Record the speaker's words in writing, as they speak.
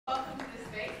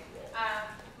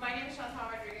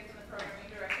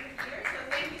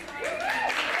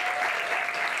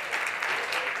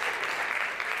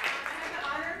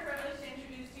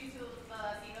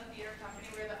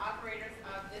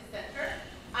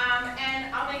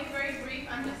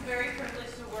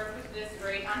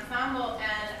ensemble,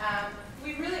 and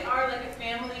we really are like a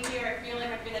family here. I feel like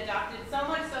I've been adopted, so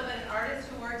much so that an artist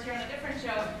who worked here on a different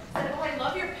show said, "Oh, I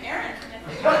love your parents." And I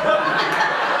said,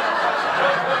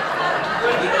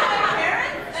 "You know my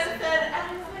parents?" And I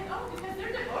was like, "Oh, because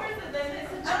they're divorced." And then they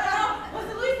said, "No,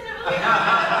 Jose Luis and Evelina."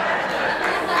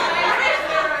 I wish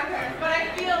they were my parents, but I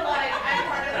feel like I'm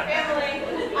part of the family.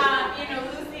 You know,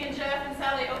 Lucy and Jeff and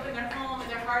Sally opened their home and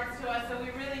their hearts to us, so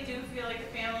we really do feel like a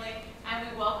family, and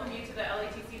we welcome you to the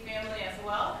LATC family as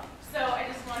well. So I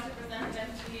just want to present them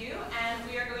to you,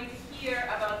 and we are going to hear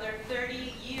about their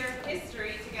 30-year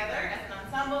history together as an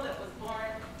ensemble that was born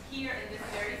here in this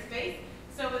very space.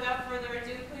 So without further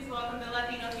ado, please welcome the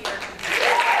Latino Theater Company.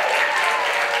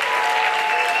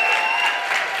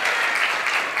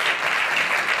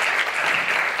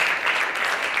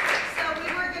 So we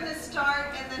were going to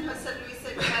start, and then Jose Luis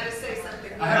said we had to say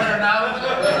something. I have an announcement.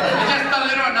 Just a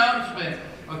little announcement.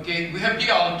 Okay, we have the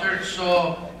altar,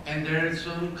 so. And there are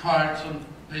some cards, some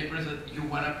papers that you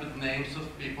want to put names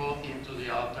of people into the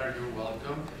altar. You're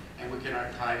welcome. And we can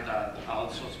archive that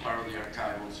also as part of the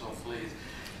archival, so please.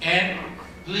 And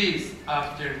please,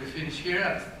 after we finish here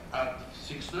at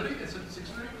 6:30, is it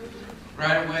 6:30?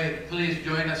 Right away, please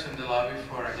join us in the lobby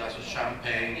for a glass of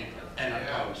champagne and a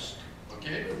toast.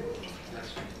 Okay? That's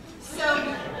it. So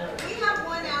we have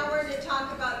 1 hour to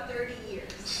talk about 30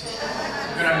 years.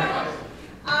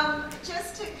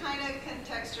 Just to kind of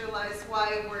contextualize why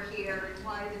we're here and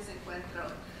why it is Encuentro.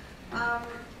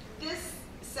 This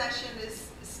session is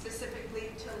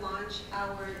specifically to launch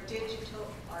our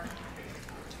digital art.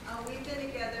 We've been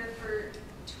together for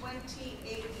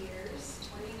 28 years,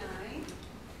 29,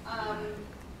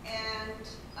 and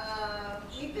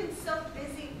we've been so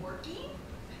busy working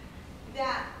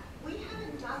that we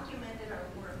haven't documented our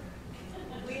work.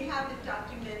 We haven't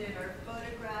documented our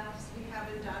photographs, we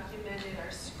haven't documented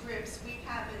our scripts, we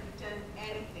haven't done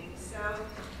anything. So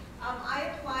I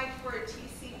applied for a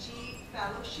TCG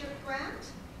Fellowship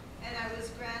grant, and I was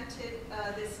granted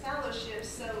this fellowship,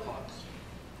 so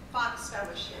Fox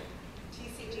Fellowship,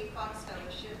 TCG Fox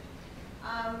Fellowship.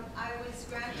 I was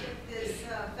granted this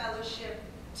fellowship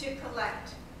to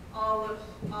collect all of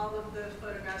the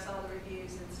photographs, all the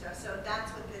reviews and stuff. So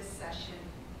that's what this session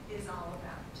is all about.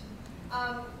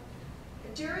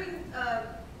 During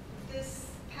this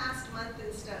past month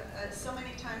and stuff, so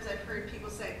many times I've heard people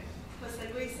say,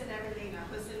 Jose Luis and Evelina,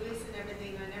 Jose Luis and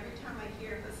Evelina, and every time I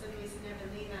hear Jose Luis and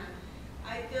Evelina,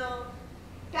 I feel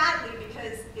badly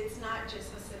because it's not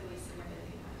just Jose Luis and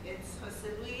Evelina. It's Jose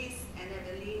Luis and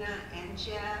Evelina and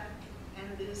Jeff and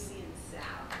Lucy and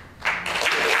Sal.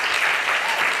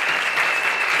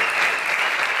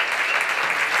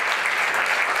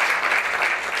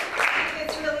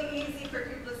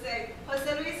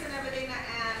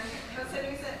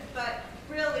 But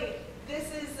really,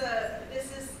 this is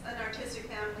an artistic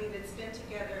family that's been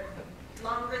together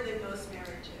longer than most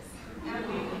marriages. And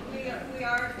we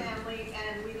are a family,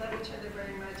 and we love each other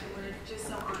very much, and we're just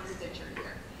so honored that you're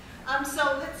here.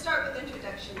 So let's start with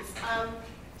introductions.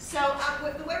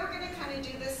 The way we're going to kind of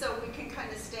do this so we can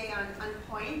kind of stay on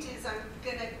point is I'm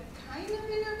going to kind of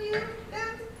interview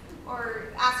them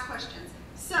or ask questions.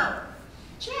 So,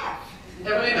 Jeff.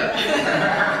 Evelina.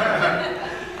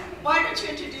 Why don't you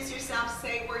introduce yourself,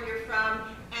 say where you're from,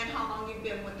 and how long you've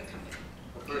been with the company?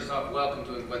 Well, first off, welcome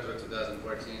to Encuentro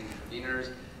 2014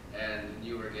 conveners and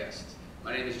newer guests.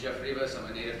 My name is Jeff Rivas. I'm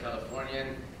a native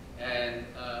Californian, and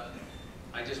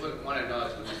I just want to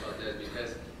acknowledge Luis Valdez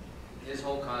because his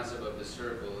whole concept of the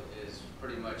circle is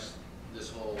pretty much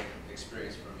this whole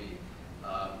experience for me.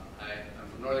 I'm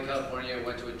from Northern California,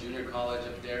 went to a junior college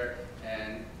up there,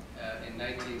 and in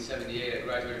 1978 I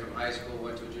graduated from high school,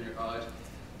 went to a junior college,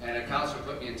 and a counselor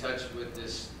put me in touch with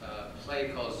this play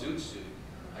called Zoot Suit.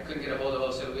 I couldn't get a hold of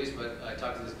Jose Luis, but I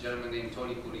talked to this gentleman named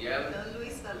Tony Curiel. No,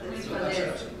 Luis Valdez. What did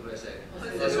I say?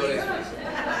 That's what it is.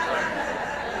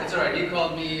 It's all right. He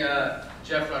called me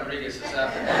Jeff Rodriguez this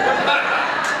afternoon.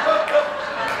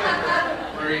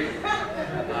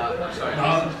 I'm sorry.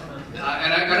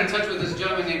 And I got in touch with this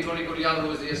gentleman named Tony Curiel, who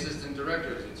was the assistant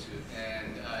director of Zoot Suit.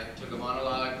 And I took a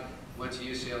monologue, went to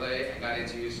UCLA, and got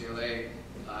into UCLA.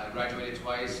 I graduated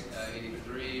twice,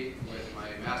 83 with my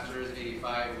master's,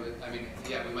 85 with my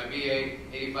BA,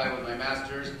 85 with my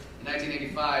master's. In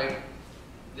 1985,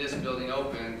 this building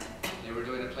opened. They were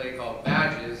doing a play called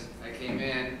Badges. I came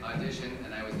in, auditioned,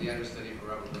 and I was the understudy for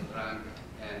Robert Beltran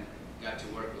and got to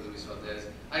work with Luis Valdez.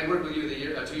 I had worked with you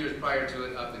 2 years prior to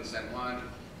it up in San Juan,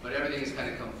 but everything has kind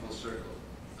of come full circle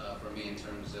for me in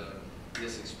terms of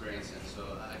this experience, and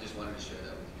so I just wanted to share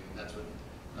that with you. And that's what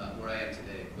where I am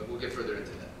today, but we'll get further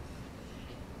into that.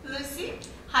 Lucy,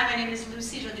 Hi, my name is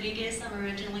Lucy Rodriguez. I'm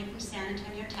originally from San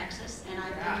Antonio, Texas, and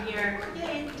I've been here,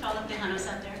 yay, to all the Tejanos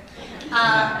out there.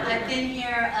 I've been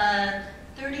here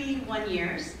 31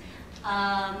 years.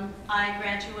 I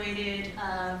graduated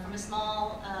from a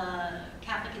small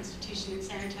Catholic institution in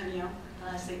San Antonio,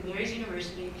 St. Mary's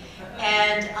University,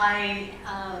 and I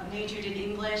majored in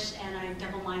English, and I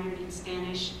double minored in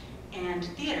Spanish and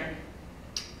theater.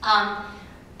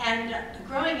 And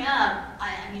growing up,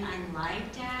 I mean, I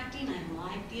liked acting, I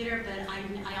liked theater, but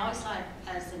I always saw it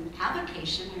as an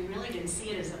avocation. I really didn't see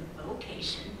it as a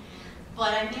vocation.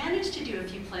 But I managed to do a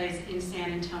few plays in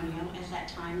San Antonio at that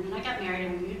time, and then I got married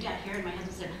and we moved out here, and my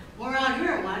husband said, "We're out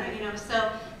here, why don't you know?"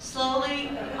 So slowly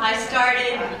I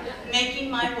started making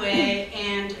my way,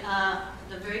 and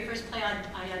the very first play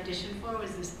I auditioned for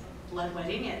was this Blood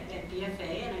Wedding at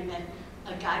BFA, and I met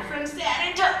a guy from San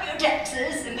Antonio,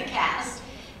 Texas in the cast,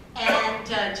 and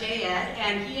J. Ed,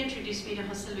 and he introduced me to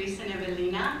Jose Luis and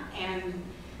Evelina, and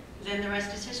then the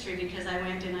rest is history, because I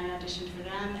went and I auditioned for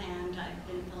them, and I've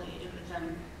been affiliated with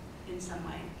them in some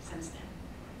way since then.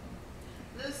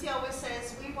 Lucy always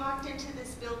says, we walked into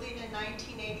this building in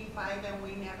 1985 and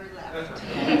we never left.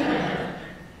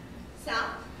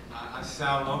 Sal? I'm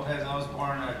Sal Lopez. I was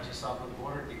born just south of the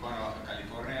border, Tijuana,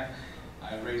 California.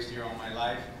 I raised here all my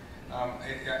life.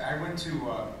 I went to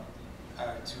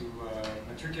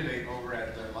matriculate over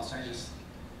at the Los Angeles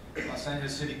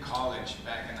City College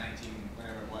back in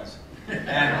whatever it was,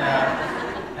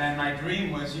 and my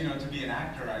dream was, you know, to be an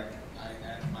actor. I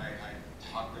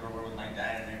talked it over with my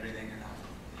dad and everything, and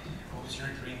what was your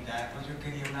dream, Dad? Pues yo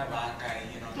quería una vaca,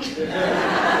 you know.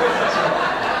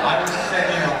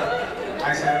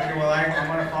 I said, okay, well, I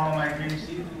want to follow my dreams.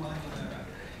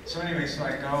 So anyway, so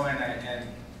I go and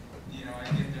you know, I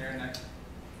get there and I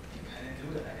didn't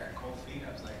do it. I got cold feet.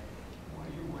 I was like, what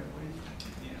are you,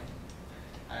 you know,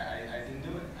 I didn't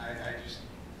do it.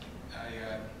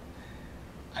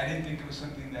 I didn't think it was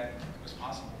something that was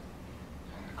possible.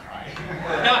 I'm gonna cry.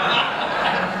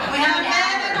 We have a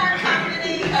man in our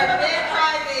company, a bit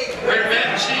private. We're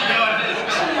been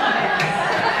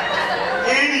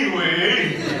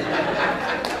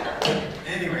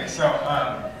Anyway,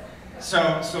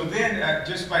 so then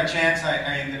just by chance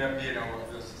I ended up, you know,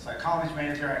 as a psychology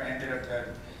major. I ended up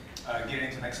getting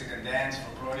into Mexican dance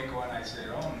for Prodigo, and I said,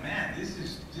 oh man,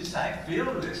 this I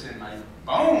feel this in my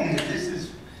bones. This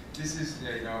is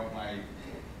you know, my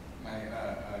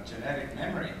genetic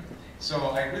memory.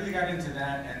 So I really got into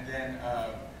that, and then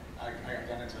I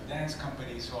got into a dance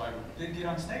company. So I did get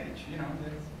on stage, you know,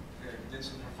 did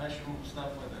some professional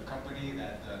stuff with a company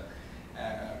that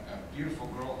a beautiful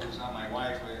girl who's not my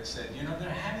wife said, you know, they're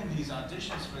having these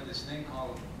auditions for this thing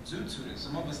called Zoot Suit, and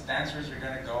some of us dancers are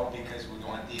going to go because we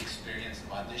want the experience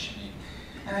of auditioning.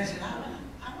 And I said, I want to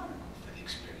go for the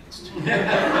experience too. and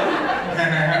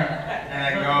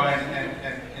I go,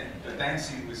 and the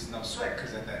dancing was no sweat,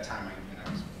 because at that time I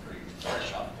was pretty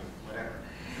fresh off the whatever.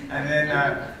 And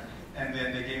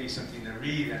then they gave me something to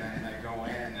read, and I go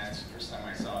in, and that's the first time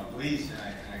I saw Luis, and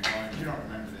I go in. You don't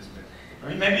remember this, but I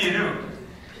mean, maybe you do.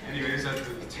 Anyways, at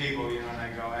the table, you know, and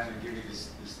I go in and give me this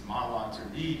monologue to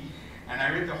read, and I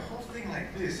read the whole thing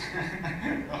like this,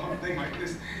 the whole thing like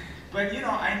this. But you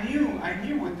know, I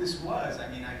knew what this was. I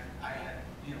mean, I had,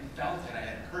 you know, felt it, I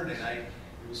had heard it. It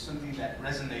was something that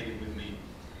resonated with me.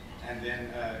 And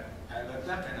then I looked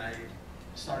up and I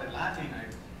started laughing.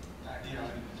 You know,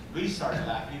 Luis started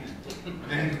laughing.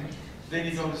 And then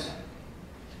he goes,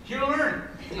 "Here, learn."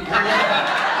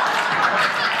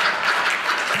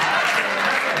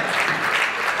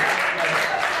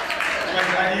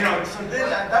 You know, so then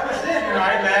that was it. You know,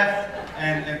 I left,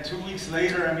 and 2 weeks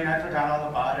later, I mean, I forgot all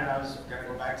about it. I was gonna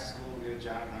go back to school, get a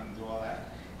job, and do all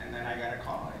that. And then I got a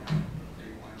call.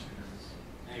 They want you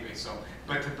to. Anyway, so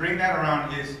but to bring that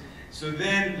around is, so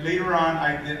then later on,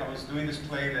 I was doing this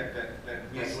play that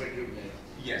That's what you made.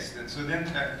 Yes, and so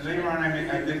then later on,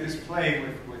 I did this play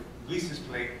with Luis's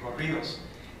play, Corridos,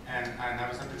 and I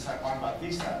was up in San Juan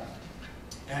Bautista.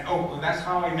 And oh, well, that's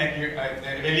how I met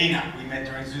Evelina. We met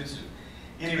during Zoot Suit.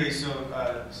 Anyway, so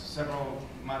several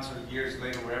months or years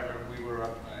later, wherever, we were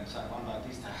up in San Juan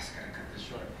Bautista. I was gonna cut this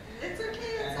short. It's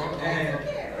okay, it's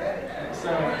okay, right?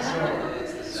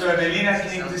 So Evelina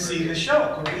came to see the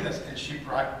show, Corridos, and she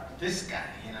brought this guy,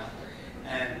 you know,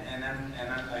 and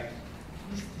I'm like,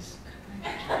 who's this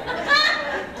guy?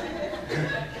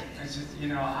 It's just, you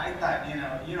know, I thought, you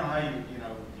know how you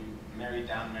marry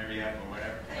down, marry up, or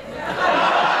whatever.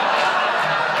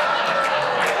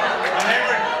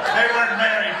 They weren't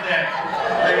married yet.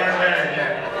 They weren't married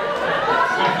yet.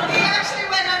 He actually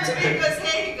went up to me and goes,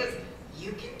 hey, he goes,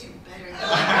 you can do better than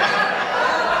that.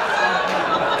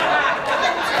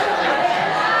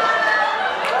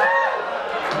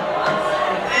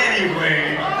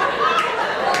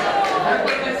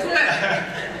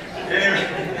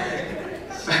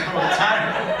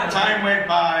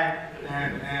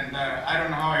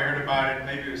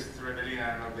 maybe it was through Evelina,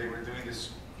 I don't know, they were doing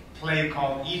this play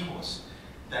called Hijos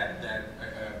that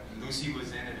Lucy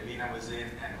was in, Evelina was in,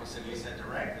 and Jose Luis had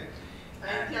directed.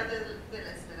 And,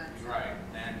 right,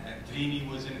 and Trini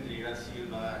was in it, Trinidad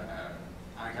Silva,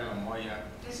 Angela Moya.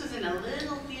 This was in a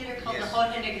little theater called Yes. the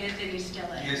Jorge Negrete in East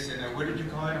LA. Yes, and what did you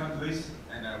call it, Luis?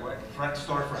 And what?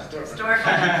 Storefront. Storefront,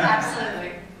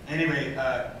 absolutely. Anyway,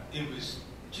 it was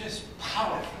just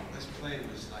powerful. This play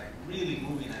was like really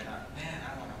moving. I thought, man,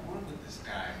 I want to work with this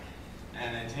guy.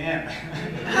 And it's him.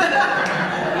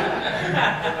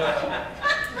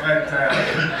 But,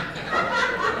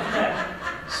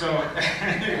 so,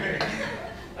 anyway,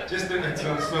 just so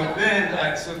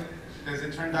then, so as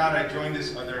it turned out, I joined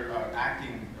this other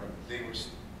acting, they were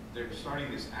starting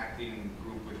this acting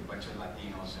group with a bunch of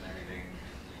Latinos and everything.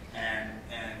 And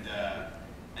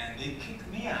they kicked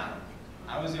me out.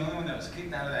 I was the only one that was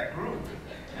kicked out of that group.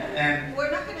 And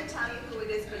we're not going to tell you who it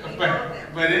is, but we know them.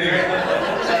 But anyway,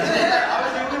 I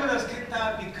was the only one that was kicked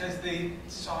out because they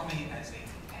saw me as a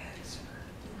dancer.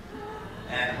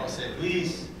 And Jose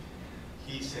Luis,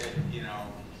 he said, you know,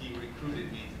 he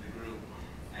recruited me to the group,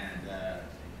 and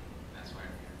that's why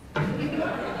I'm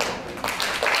here.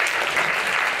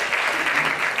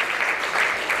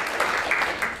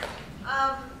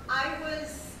 I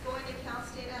was going to Cal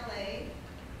State LA,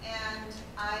 and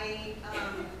I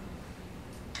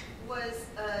was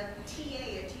a TA,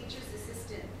 a teacher's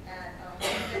assistant at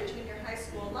junior high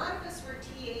school. A lot of us were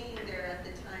TAing there at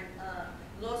the time.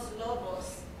 Los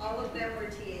Lobos, all of them were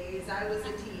TAs. I was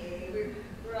a TA. We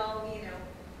were all, you know,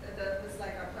 that was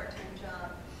like our part-time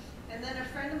job. And then a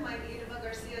friend of mine, Eva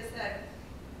Garcia, said,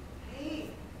 hey,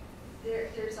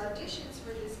 there's auditions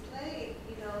for this play,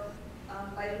 you know,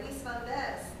 by Luis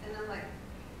Valdez. And I'm like,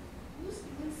 who's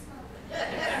Luis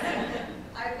Valdez?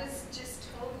 I was just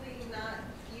totally not,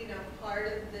 you know, part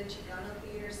of the Chicano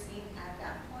theater scene at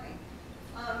that point.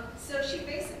 So she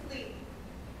basically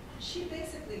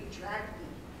dragged me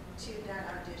to that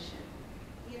audition.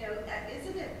 You know,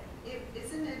 isn't it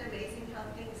amazing how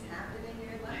things happen in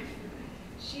your life?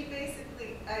 She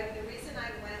basically, the reason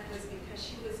I went was because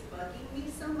she was bugging me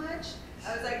so much. I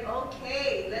was like,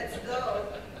 okay, let's go.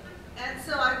 And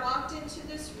so I walked into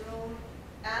this room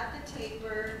at the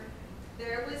taper.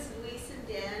 There was Luis and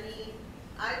Danny.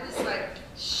 I was like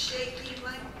shaking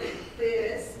like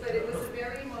this, but it was a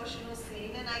very emotional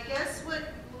scene. And I guess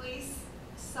what Luis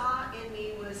saw in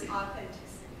me was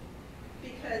authenticity,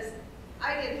 because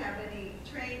I didn't have any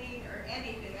training or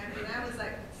anything. I mean, I was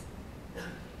like,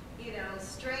 you know,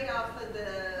 straight off of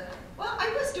the, well, I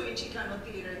was doing Chicano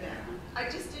theater then. I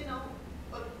just didn't know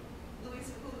who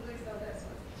Luis Valdez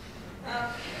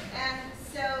was. And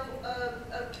so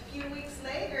a few weeks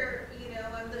later, you know,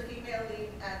 I'm the female lead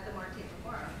at the Marte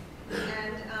Forum.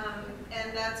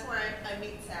 And that's where I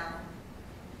meet Sal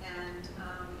and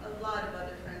a lot of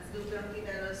other friends. Lupe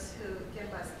Ontiveros, who can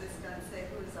paz descanse,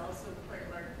 who is also part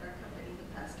of our company, who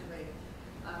passed away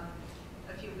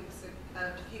a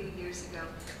few years ago.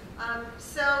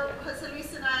 So Jose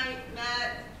Luis and I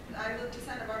met. I moved to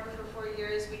Santa Barbara for 4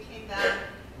 years. We came back.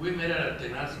 We met at a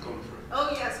TENAS conference.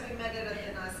 Oh yes, we met at a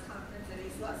TENAS conference at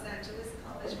East Los Angeles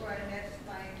College, where I met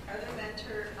my other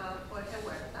mentor, Jorge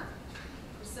Huerta.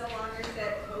 We're so honored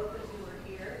that both of you were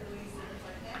here, Luis and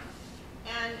Jorge.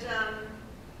 And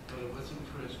But it was in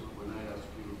Fresno when I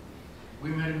asked you. We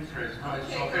met in Fresno. I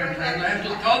Okay, saw go her in ahead. Fresno. I have to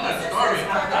tell that story.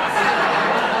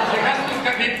 She has to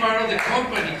be part of the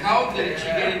company. How did she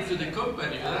get into the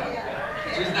company? Right?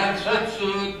 yeah. She's done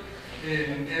suit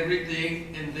and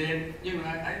everything, and then, you know,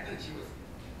 I thought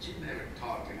she never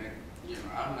talked, and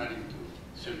I'm not into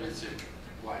submissive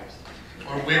wives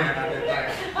or women at the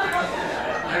time.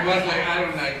 I was like, I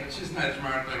don't like, she's not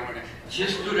smart, I don't want to. She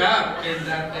stood up in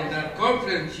that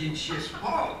conference and she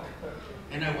spoke,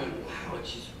 and I went, wow,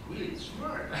 she's really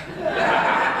smart.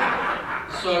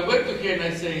 So I went to her and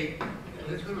I say,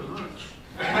 let's go to lunch.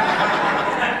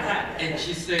 And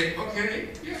she said, okay,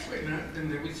 yeah, why not?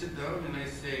 And then we sit down and I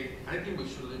say, I think we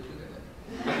should live together.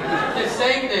 The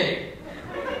same day.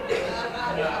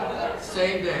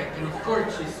 Same day. And of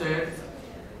course she said,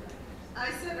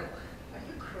 I said, are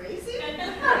you crazy?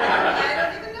 I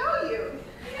don't even know you.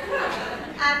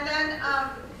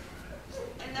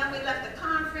 And then we left the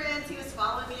conference. He was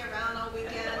following me around all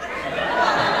weekend.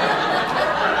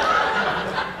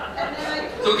 And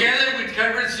then together with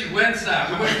Carmen Sigüenza,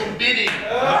 we were competing.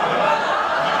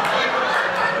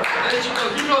 And she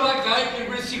goes, you know that guy,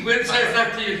 Carmen Sigüenza, is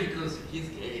after you. He goes, he's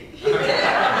gay. Look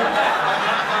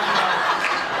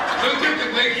at the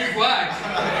way he walks.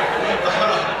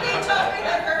 he told me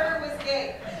that Herbert was gay.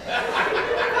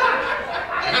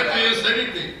 Not to use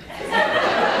anything.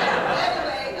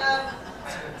 Anyway,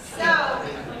 so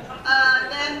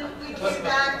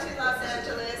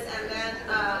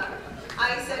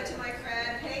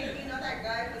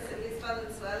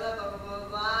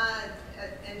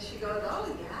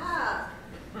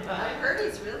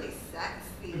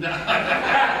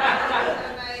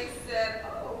And I said,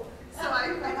 oh. So I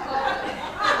called him.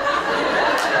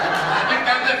 I picked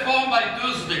up the phone by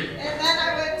Tuesday. And then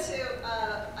I went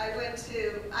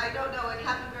to, I don't know, it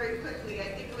happened very quickly. I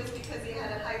think it was because he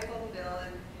had a high phone bill.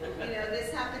 And, you know,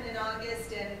 this happened in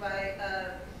August, and by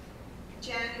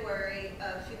January,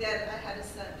 Fidel, I had a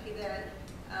son, Fidel,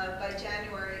 by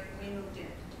January, we moved in.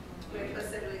 We were in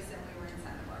San Luis and we were in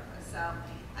Santa Barbara. So,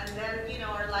 and then, you know,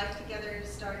 our life together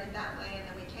started that way. And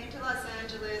then we came to Los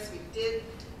Angeles. We did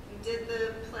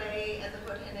the play at the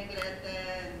Jorge Negrete,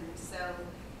 and so,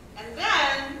 and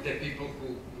then The people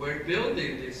who were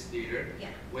building this theater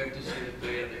yeah. went to see the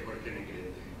play at the Jorge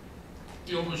Negrete.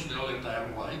 You almost know the entire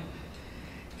white.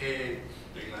 And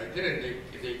they liked it, and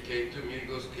they came to me and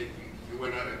goes, "Can you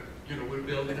wanna, you know, we're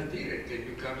building a theater. Can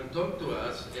you come and talk to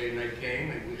us?" And I came,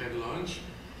 and we had lunch,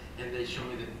 and they showed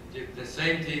me the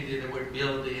same thing that they were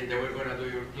building. They were gonna do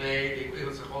your play. It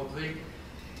was a whole thing.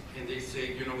 And they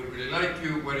say, "You know, we really like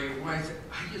you. What do you want?" I said,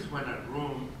 "I just want a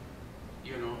room,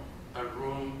 you know, a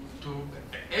room to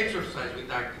exercise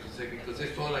with actors." I said, because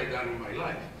that's all I've done in my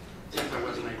life since I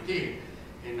was 19,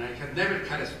 and I had never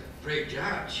had a straight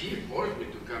job. She forced me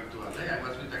to come to LA. I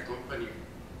was with a company,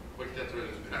 for Teatro de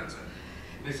la Esperanza,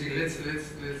 and they said, let's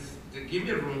give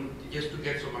me a room just to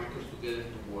get some actors together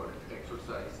to work,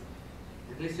 exercise."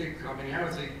 And they say, "How many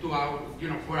hours?" I say, 2 hours, you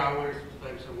know, 4 hours, 2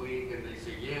 times a week. And they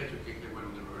say, "Yes, you can get one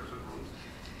of the rehearsal rooms."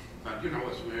 But, you know, I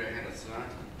was married, I had a son,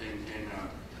 and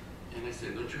I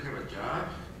said, "Don't you have a job?"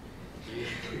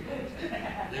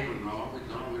 They go, "No, we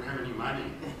don't have any money."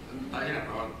 I don't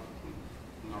know,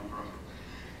 no problem.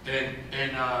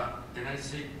 And I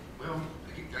said, "Well,"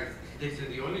 they said,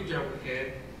 "The only job we had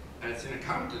is an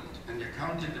accountant in the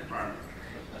accounting department."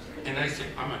 And I said,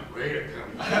 "I'm a great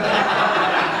accountant."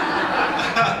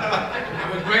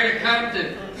 I'm a great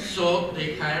accountant. So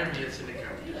they hired me as an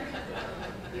accountant.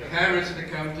 They hired me as an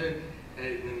accountant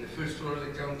in the first floor of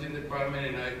the accounting department,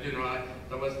 and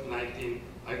that was 19.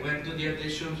 I went to the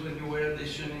auditions when you were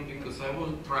auditioning because I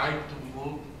would try to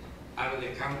move out of the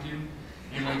accounting,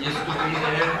 you know, just to be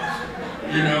there,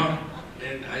 you know.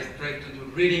 And I tried to do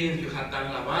readings. You had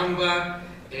done La Bamba.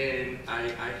 And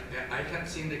I had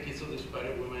seen The Kiss of the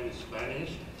Spanish Woman in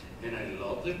Spanish, and I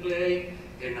loved the play,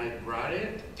 and I brought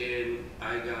it, and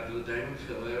I got Diamond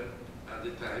Phillip at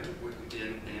the time,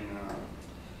 and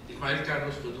Ismael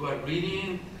Carlos to do a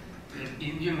reading, and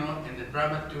you know, and the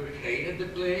dramaturg hated the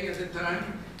play at the time.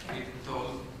 He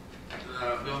told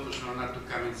Bill Bushon not to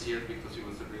come and see it because it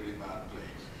was a really bad play,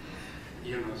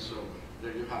 you know, so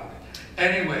there you have it.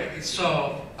 Anyway, so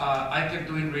I kept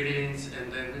doing readings,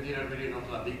 and then we did a reading of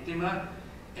La Víctima,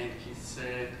 and he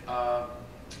said,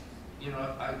 you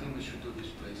know, I think we should do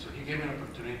this play. So he gave me an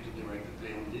opportunity to direct the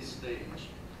play on this stage,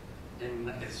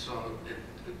 and so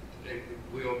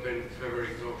we opened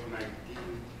February of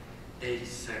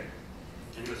 1987,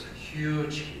 and it was a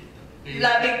huge hit.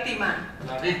 La Víctima.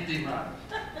 La Víctima.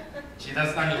 She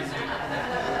does not listen.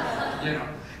 You know.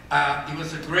 It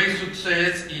was a great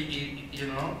success. You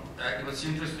know, it was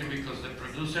interesting because the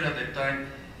producer at the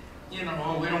time, you know,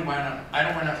 "Oh, I don't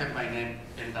wanna have my name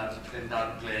in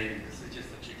that play because it's just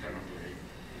a Chicano play."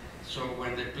 So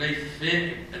when the play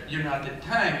finished, you know, at the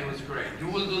time it was great. You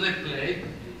will do the play,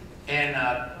 and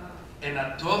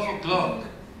at 12 o'clock,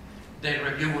 the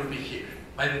review will be here.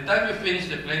 By the time you finish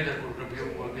the play, the review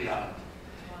will be out.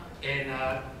 And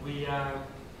we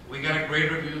got a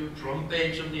great review, front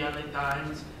page of the LA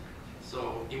Times.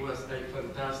 So it was a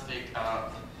fantastic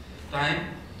time.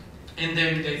 And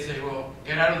then they say, "Well,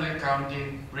 get out of the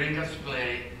accounting, bring us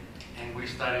play," and we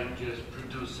started just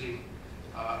producing.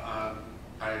 I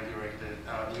directed.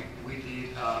 We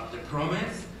did The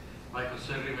Promise by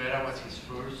Jose Rivera. Was his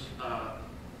first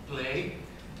play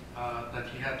that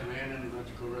he had written and not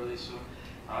to go really soon.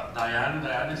 Diane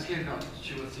is here. No,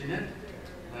 she was in it.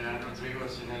 Diane Rodrigo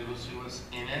was in it. Lucy was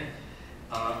in it.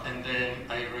 And then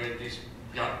I read this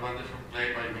wonderful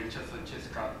play by Mincha Sanchez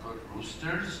called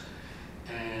Roosters,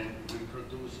 and we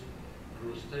produced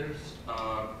Roosters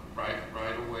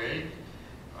right away.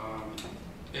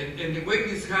 And the way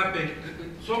this happened,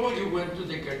 some of you went to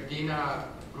the Gardena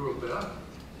group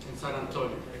in San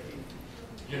Antonio,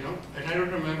 you know, and I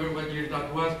don't remember what year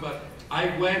that was, but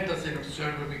I went as an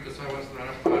observer because I was not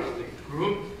a part of the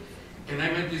group, and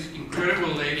I met this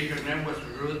incredible lady. Her name was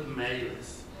Ruth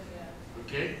Mayles.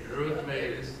 Okay, Ruth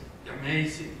Mayles.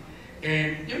 Amazing.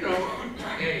 And you know,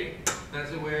 hey,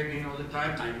 that's the way I've been all the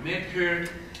time. I met her,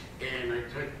 and I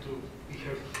tried to be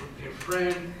her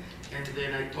friend, and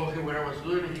then I told her what I was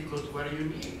doing, and he goes, "What do you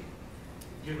need,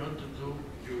 you know, to do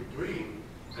your dream?"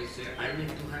 I said, "I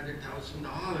need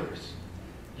 $200,000.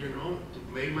 you know, to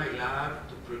make my lab,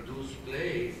 to produce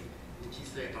plays. And she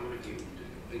said, I'm going to give it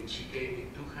to you. And she gave me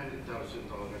 $200,000.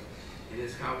 And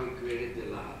that's how we created the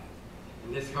lab.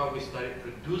 And that's how we started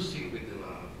producing with the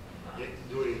lab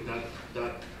during that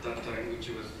time, which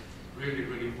was really,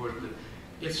 really important.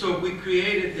 And so we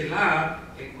created the lab,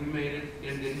 and we made it,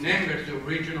 and the members, the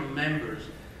original members,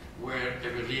 were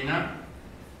Evelina,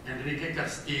 Enrique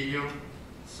Castillo,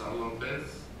 Sal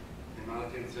Lopez, and I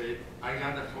can say, I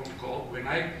got a phone call when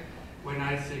I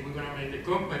say we're gonna make the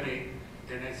company,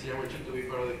 and I say I want you to be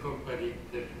part of the company.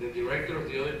 The director of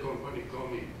the other company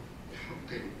called me.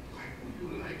 Okay, why would you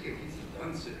like it? He's a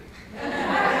dancer.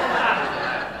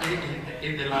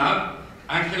 in the lab,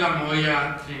 Ángela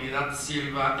Moya, Trinidad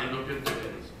Silva, and Lupio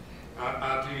Tiveros.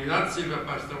 Trinidad Silva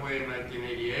passed away in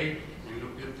 1988, and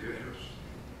Lupio Tiveros.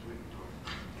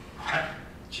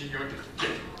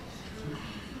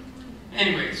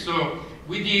 Anyway, so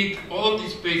we did all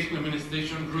this space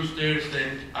implementation, roosters,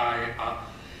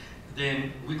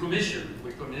 then we commissioned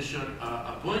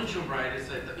a bunch of writers.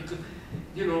 Because,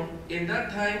 you know, in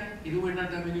that time, there were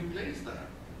not that many plays there.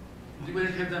 We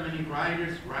didn't have that many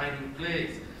writers writing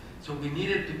plays. So we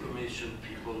needed to commission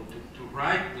people to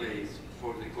write plays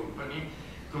for the company.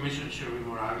 Commissioned Sherwin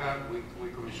Moraga, we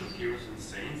commissioned Heroes and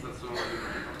Saints, that's all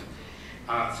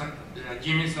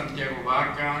Jimmy Santiago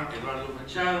Vaca, Eduardo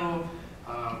Machado,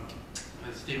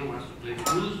 Steven wants to play the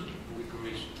blues, we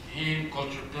commissioned him.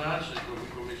 Culture Clash, we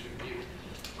commissioned him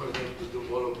for them to do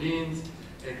Ball of Beans,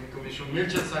 and we commissioned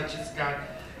Mircha Sanchez-Scott.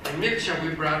 And Mircha, we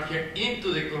brought her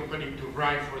into the company to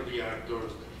write for the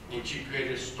actors, and she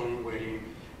created Stone Wedding,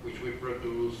 which we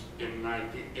produced in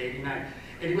 1989.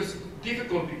 And it was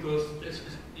difficult because,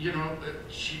 you know,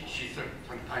 she's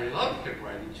I love her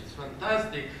writing, she's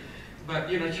fantastic, but,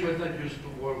 you know, she was not used to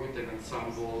work with an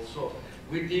ensemble. So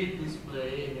we did this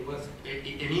play, and it was an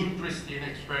interesting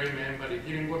experiment, but it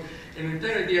didn't work. And the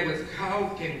entire idea was, how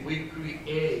can we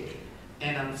create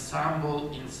an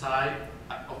ensemble inside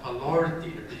of a lower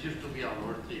theater? There used to be a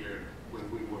lower theater when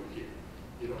we worked here,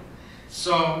 you know.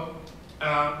 So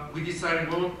we decided,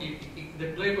 well,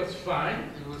 the play was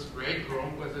fine, it was great.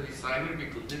 Grom was a designer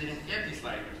because we didn't have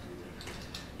designers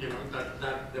there, you know,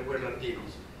 that were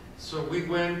Latinos. So we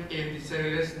went and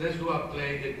decided, let's do a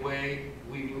play the way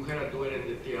we knew how to do it in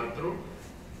the teatro.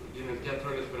 In the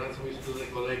Teatro de Esperanza, we used to do the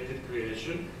collective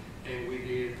creation, and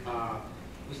we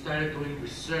started doing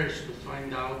research to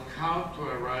find out how to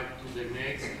arrive to the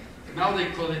next. Now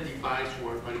they call it device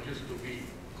work, but it used to be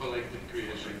collective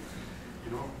creation.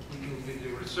 You know, we did the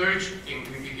research, and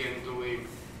we began doing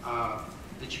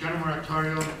the Chicano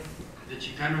moratorium, the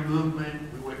Chicano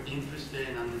movement. We were interested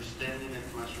in understanding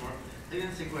it much more. I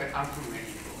didn't think, well, I'm from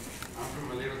Mexico. I'm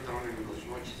from a little town in Los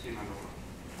Mochis, Sinaloa.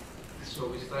 So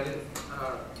we started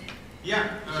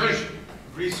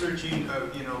researching.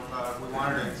 You know, we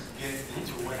wanted to get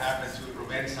into what happened to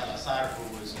Ruben Salazar, who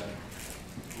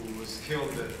was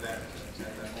killed at that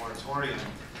moratorium.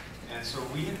 And so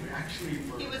we actually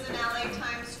were... He was an LA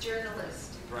Times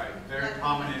journalist. Right, very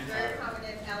prominent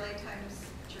LA Times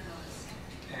journalist.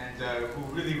 And who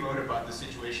really wrote about the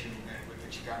situation with the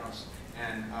Chicanos.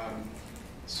 And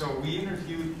so we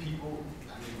interviewed people.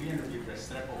 I mean, we interviewed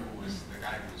Restrepo, who was the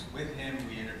guy who was with him.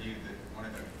 We interviewed I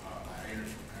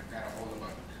got a hold of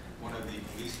one of the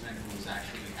policemen who was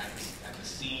actually at the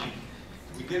scene.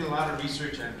 We did a lot of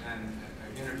research and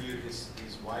interviewed his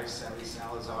wife, Sally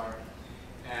Salazar.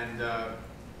 And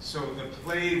so the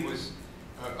play was,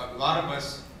 a lot of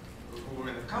us who were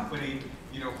in the company,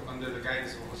 you know, under the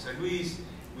guidance of Jose Luis,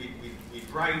 we'd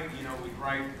write, you know,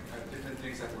 different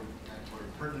things that were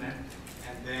pertinent.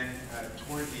 And then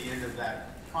toward the end of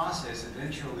that process,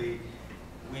 eventually,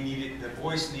 the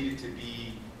voice needed to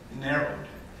be narrowed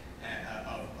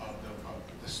of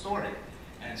the story.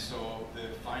 And so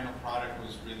the final product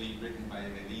was really written by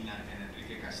Evelina and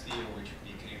Enrique Castillo, which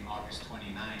became August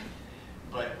 29.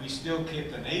 But we still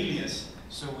kept an alias,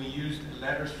 so we used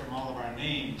letters from all of our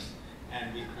names,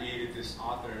 and we created this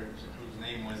author whose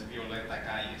name was Violeta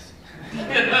Calles.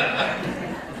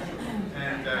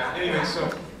 And anyway,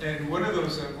 and one of the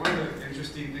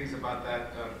interesting things about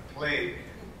that play,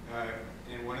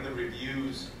 in one of the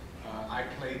reviews, I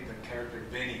played the character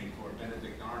Benny for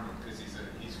Benedict Arnold because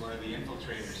he's one of the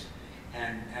infiltrators,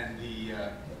 and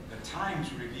the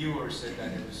Times reviewer said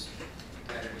that it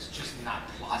was just not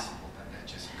plausible.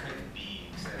 Just couldn't be,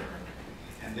 etc.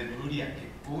 And then Rudy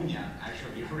Acuña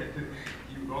actually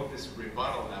wrote this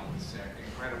rebuttal that was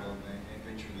incredible, and they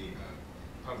eventually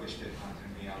published it in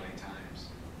the LA Times.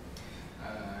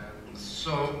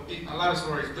 So a lot of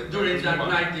stories. But during that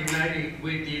 1990,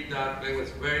 we did that. It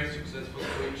was very successful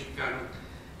for Chicano.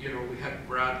 You know, we had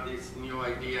brought this new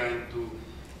idea into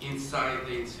inside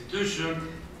the institution,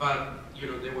 but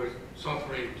they were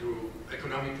suffering through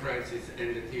economic crisis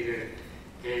in the theater.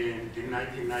 And in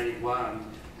 1991,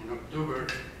 in October,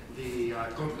 the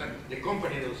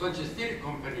company, the Los Angeles Theater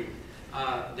Company,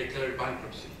 declared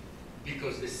bankruptcy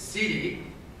because the city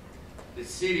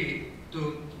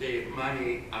took the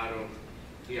money out of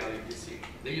the LATC.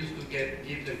 They used to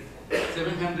give them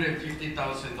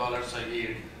 $750,000 a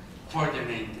year for the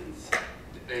maintenance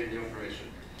and the operation.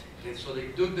 And so they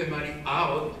took the money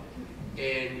out,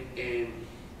 and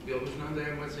the ombudsman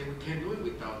there would say, we can't do it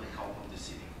without the help of the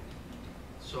city.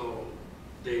 So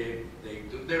they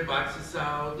took their boxes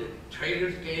out, the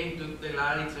traders came, took the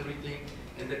lights, everything,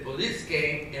 and the police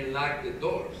came and locked the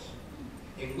doors.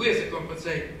 And we as a company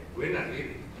say, we're not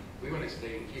leaving, we're going to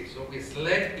stay in here. So we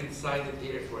slept inside the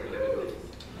theater for 11 days.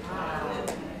 Wow.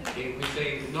 And we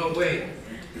say, no way.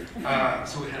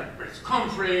 So we had a press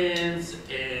conference,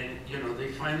 and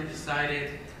they finally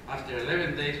decided, after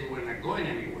 11 days we were not going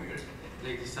anywhere,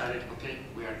 they decided, okay,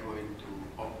 we are going to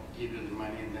give you the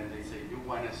money. And then they say, you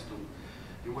want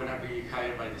to be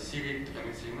hired by the city? And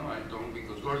we say, no, I don't,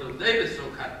 because Gordon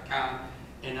Davidson had come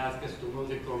and asked us to move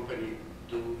the company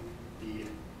to the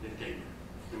table,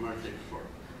 the market floor.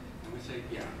 And we say,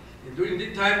 yeah. And during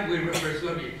the time, we rehearsed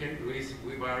La Virgen. Luis,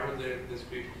 we borrowed the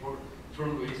script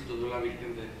from Luis to do La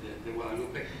Virgen de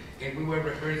Guadalupe, and we were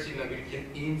rehearsing La Virgen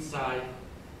inside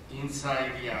the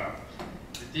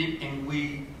thing, and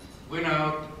we went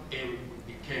out and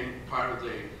became part of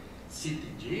the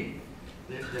CTG,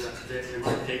 the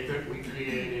market. We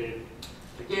created,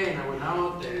 again, I went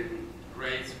out and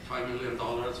raised $5 million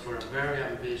for a very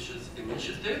ambitious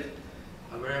initiative,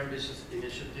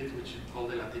 which is called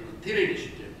the Latino Theater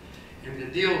Initiative. And the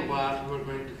deal was we were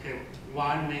going to have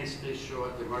one main stage show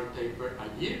at the Market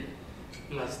a year,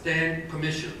 plus 10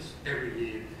 commissions every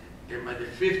year. And by the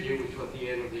 5th year, which was the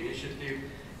end of the initiative,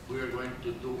 we were going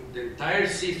to do the entire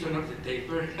season of the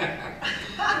taper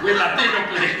with Latino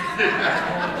plays.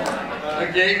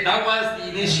 Okay, that was the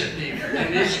initiative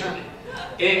initially.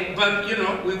 But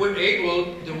we were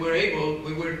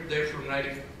there from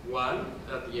 91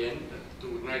 at the end to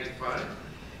 95.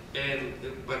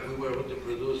 But we were able to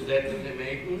produce Death in the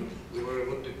Making. We were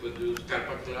able to produce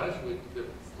Carpa Clash with the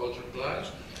Culture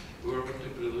Clash. We were able to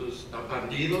produce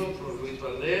Bandido from Luis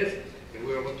Valdez, and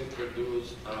we were able to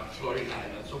produce Floating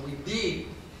Island. So we did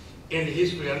in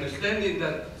history, understanding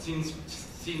that since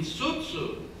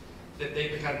Sutsu, that they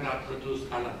had not produced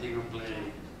a Latino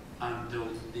play until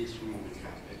this moment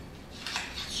happened.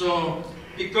 So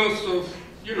because of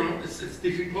it's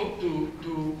difficult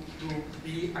to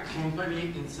be a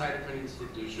company inside of an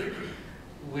institution.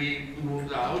 We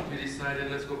moved out. We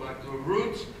decided, let's go back to our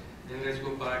roots, and let's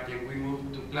go back, and we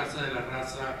moved to Plaza de la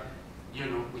Raza,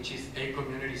 which is a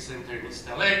community center in East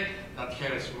LA that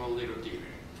had a small little theater.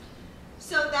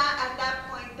 So that at that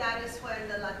point, that is when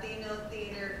the Latino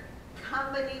Theater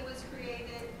Company was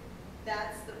created.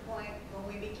 That's the point when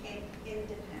we became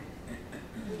independent.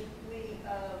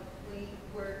 We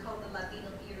were called the Latino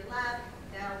Theater Lab.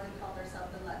 Now we call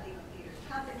ourselves the Latino Theater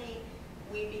Company.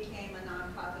 We became a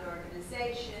nonprofit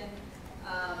organization.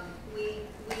 We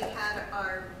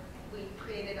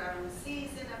created our own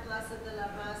season at Plaza de la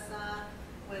Raza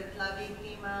with La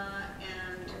Víctima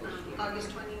and August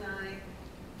 29th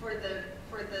for the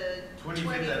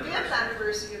 25th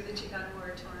anniversary of the Chicano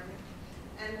Moratorium.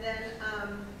 And then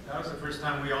that was the first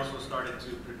time we also started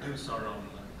to produce our own.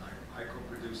 I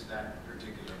co-produced that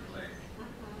particular play.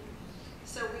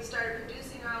 So we started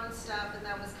producing our own stuff, and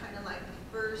that was kind of like the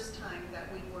first time that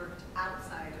we worked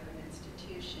outside of an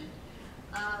institution.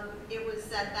 It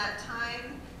was at that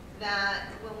time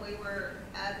that when we were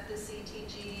at the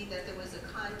CTG that there was a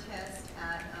contest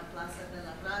at Plaza de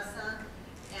la Raza,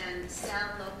 and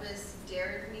Sal Lopez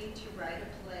dared me to write a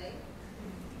play.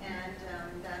 And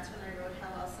that's when I wrote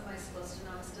How Else Am I Supposed to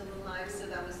Know I'm Still Alive? So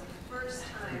that was the first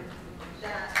time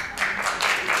that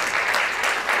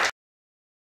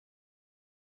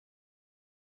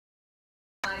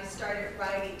I started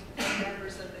writing for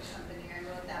members of the company. I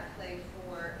wrote that play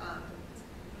for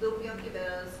Lupio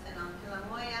Quiveros and Ángela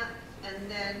Moya, and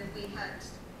then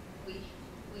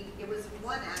it was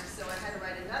one act, so I had to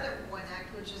write another one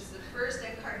act, which is the first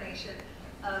incarnation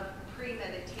of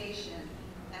premeditation,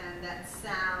 and that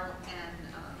Sal and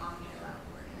Ángela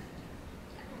were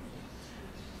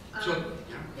in. So,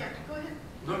 yeah, go ahead.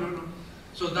 No.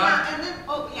 So that. Yeah, and then,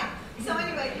 so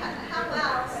anyway, how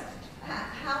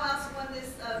else won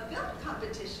this film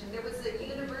competition? There was a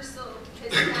Universal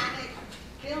Hispanic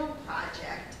Film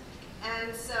Project,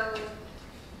 and so,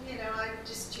 I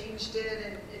just changed it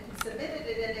and submitted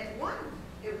it, and it won.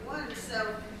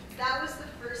 So that was the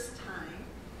first time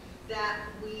that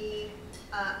we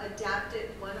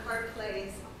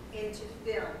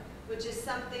film, which is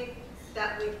something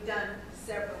that we've done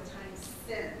several times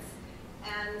since.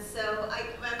 And so, I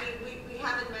mean, we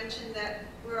haven't mentioned that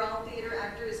we're all theater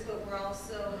actors, but we're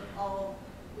also all,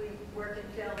 we work in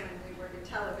film and we work in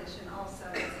television also.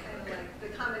 It's kind of like the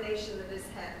combination of this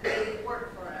made it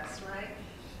work for us, right?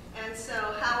 And so,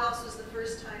 How Else was the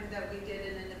first time that we did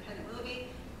an independent movie.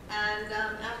 And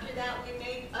after that, we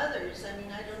made others. I mean,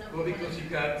 I don't know. Well, because it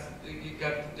was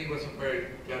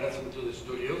got us into the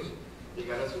studios. It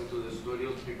got us into the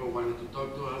studios. People wanted to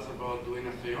talk to us about doing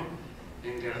a film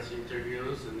and get us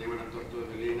interviews, and they want to talk to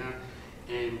Evelina.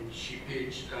 And she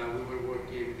pitched, we were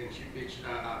working, and she pitched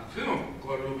a film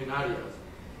called Luminarias.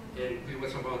 And it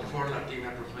was about 4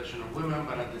 Latina professional women,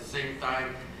 but at the same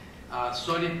time,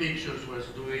 Sony Pictures was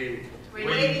doing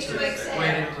Waiting to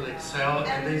Excel,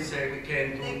 and they said we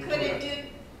can't do. They couldn't do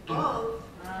both.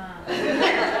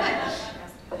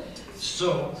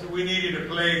 So we needed a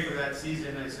play for that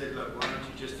season. I said, look, why don't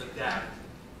you just adapt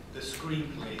the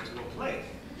screenplay to a play?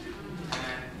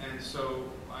 And so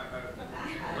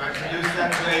I produced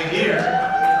that play here.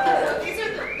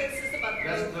 This is about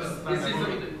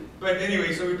the But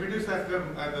anyway, so we produced that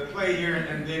film, the play here,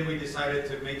 and then we decided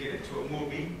to make it into a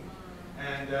movie.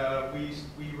 And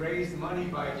we raised money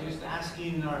by just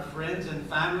asking our friends and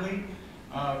family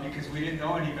because we didn't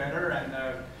know any better, and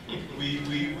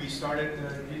we started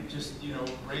just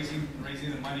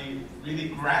raising the money, really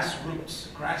grassroots.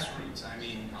 I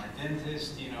mean, our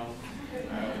dentist,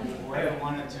 whoever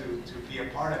wanted to be a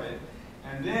part of it.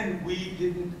 And then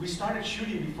we started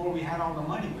shooting before we had all the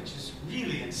money, which is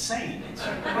really insane. It's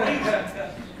crazy.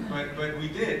 But we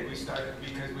did. We started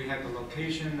because we had the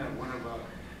location.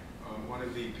 One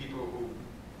of the people who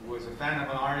was a fan of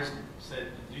ours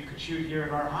said, you could shoot here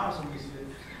at our house, and we said,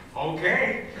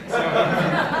 okay.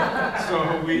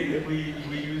 So we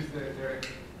used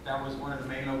that was one of the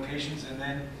main locations, and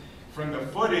then from the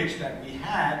footage that we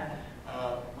had,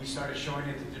 we started showing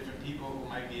it to different people who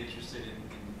might be interested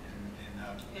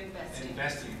in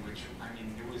investing, which, I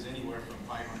mean, it was anywhere from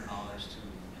 $500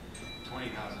 to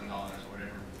 $20,000,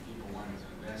 whatever people wanted to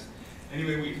invest.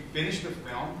 Anyway, we finished the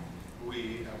film.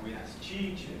 We asked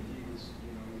Cheech, and he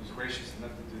was gracious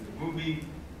enough to do the movie.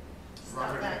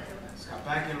 Scott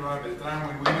Bakula, Robert Beltran.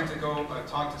 When we went to go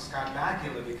talk to Scott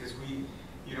Bakula, because we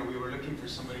were looking for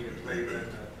somebody to play the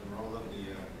role of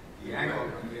the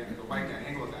white guy,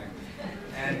 Anglo guy.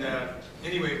 And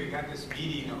anyway, we got this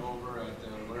meeting over at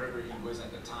wherever he was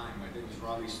at the time. I think it was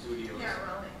Raleigh Studios. Yeah,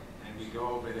 Raleigh. And we go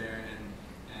over there,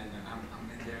 and I'm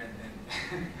in there,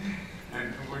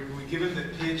 and we give him the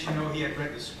pitch. He had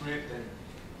read the script, and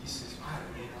he says, wow,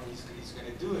 he's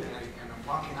going to do it. And I'm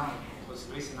walking out, Jose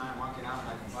Luis and I are walking out, and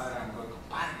my compadre, I'm going,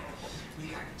 compadre, we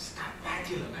got Scott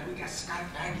Bakula, man. We got Scott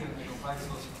Bakula. And my compadre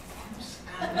goes,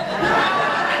 Scott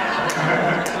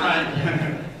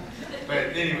Bakula.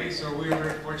 But anyway, so we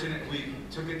were fortunate. We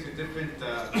took it to different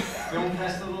film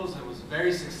festivals. It was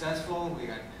very successful. We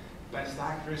got Best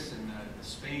Actress in the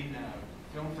Spain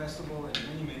Film Festival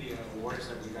and many awards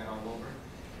that we got all over.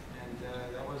 And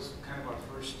that was kind of our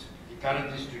first. It got a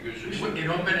distribution. It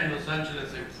opened in Los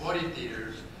Angeles in 40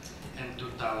 theaters in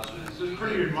 2000. So it's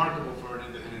pretty remarkable for an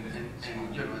independent.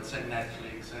 And it's at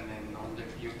Netflix, and then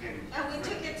you can. And we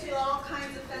took it to all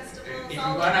kinds of festivals. If you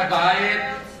want to buy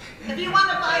it. If you want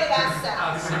to buy it, ask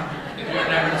us. If you've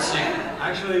never seen it.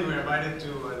 Actually, we were invited to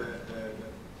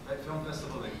the film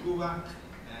festival in Cuba,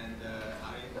 and that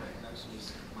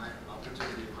was my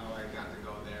opportunity of how I got to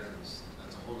go there.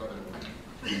 That's a whole other one.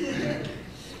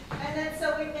 And then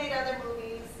so we made other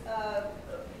movies.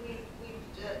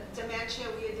 Dementia,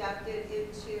 we adapted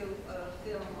into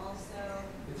film also.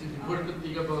 It's important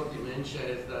thing about dementia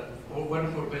is that one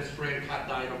of our best friends had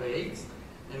died of AIDS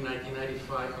in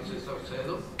 1995, Jose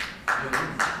Saucedo.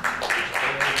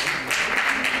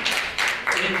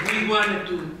 And we wanted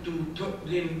to talk,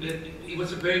 it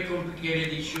was a very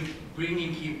complicated issue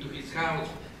bringing him to his house.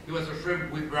 He was a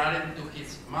friend, we brought him to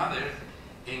his mother,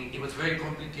 and it was very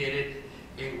complicated.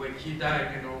 And when he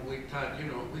died, we thought,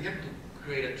 we have to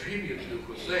create a tribute to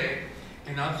Jose,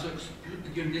 and also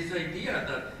explain this idea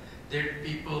that there are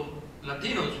people,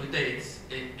 Latinos with AIDS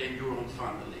in your own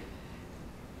family.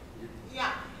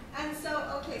 Yeah. And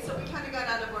so, okay, so we kind of got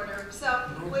out of order. So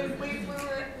we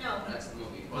were, no. That's the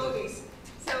movie. Movies.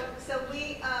 So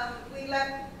we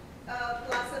left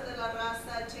Plaza de la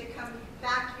Raza to come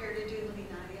back here to do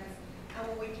Luminarias. And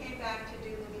when we came back to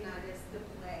do Luminarias, the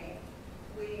play,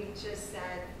 we just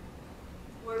said,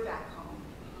 we're back home.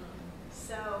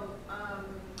 So,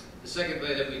 the second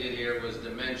play that we did here was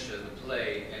Dementia, the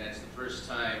play, and it's the first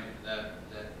time that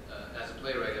as a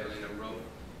playwright, Evelina wrote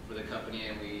for the company,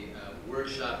 and we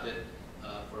workshopped it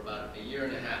for about a year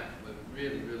and a half.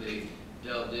 really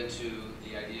delved into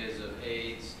the ideas of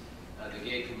AIDS, the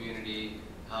gay community,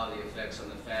 how the effects on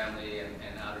the family and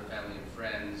outer family and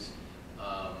friends.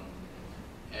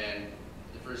 And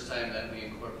the first time that we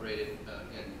incorporated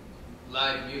in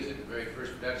live music, the very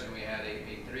first production, we had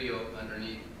a trio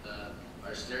underneath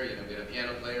our stereo. We had a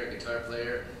piano player, a guitar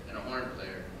player, and a horn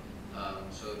player.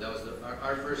 So that was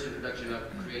our first introduction of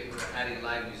adding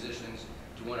live musicians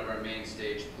to one of our main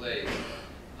stage plays.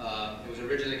 It was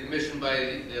originally commissioned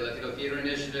by the Latino Theater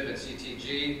Initiative and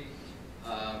CTG,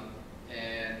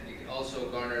 and it also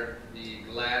garnered the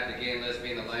GLAAD, the Gay and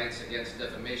Lesbian Alliance Against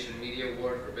Defamation Media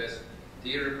Award for Best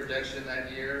Theater Production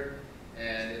that year,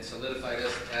 and it solidified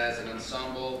us as an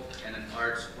ensemble and an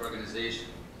arts organization.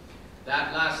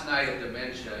 That last night of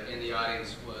Dementia, in the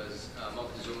audience was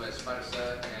Moctezuma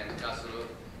Esparza and Casolo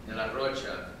de la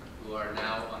Rocha, who are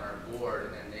now on our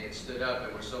board, and they had stood up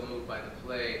and were so moved by the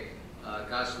play.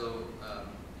 Casolo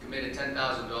committed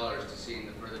 $10,000 to seeing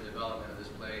the further development of this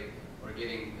play, or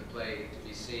getting the play to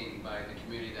be seen by the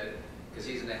community because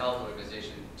he's in the health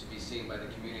organization, to be seen by the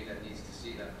community that needs to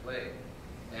see that play.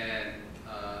 And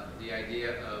the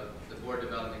idea of the board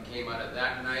development came out of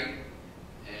that night,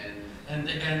 and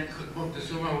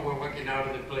Moctezuma were working out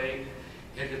of the play,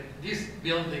 and this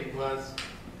building was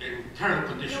in terrible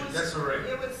condition. That's all right.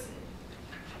 It was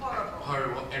horrible.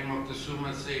 Horrible. And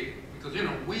Moctezuma said, because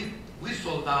we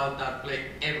sold out that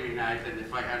play every night at the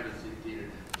 500 seat theater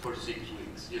for 6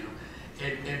 weeks,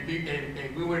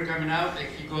 and we were coming out, and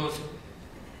he goes,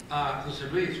 Jose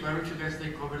Luis, why don't you guys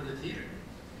take over the theater?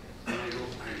 And I go,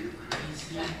 are you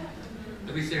crazy?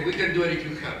 And we said, we can do it if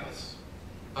you help us.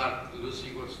 But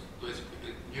Lucy was, is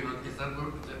that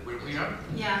where we are?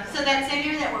 Yeah, so that same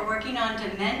year that we're working on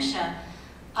Dementia,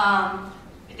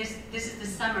 this is the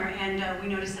summer, and we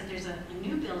noticed that there's a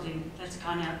new building that's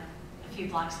gone up a few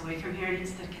blocks away from here, and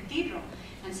it's the cathedral.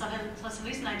 And so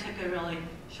Luis and I took a really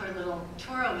short little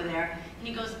tour over there, and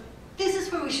he goes, this is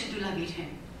where we should do La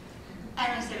Virgen.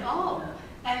 And I said, oh.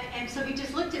 And so he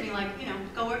just looked at me like,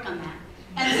 go work on that.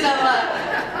 And so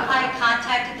I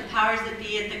contacted the powers that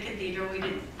be at the cathedral. We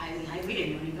didn't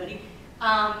know anybody.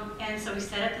 And so we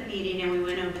set up the meeting, and we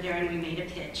went over there and we made a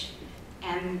pitch.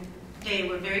 And they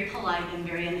were very polite and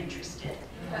very uninterested.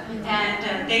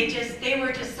 And they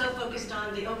were just so focused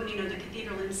on the opening of the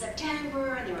cathedral in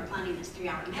September, and they were planning this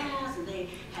 3-hour mass, and they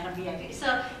had a VIP.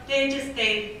 So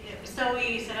so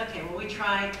we said, okay, well, we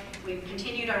tried. We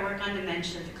continued our work on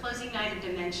Dementia. The closing night of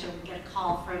Dementia, we get a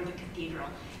call from the cathedral,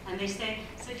 and they say,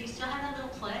 so do you still have that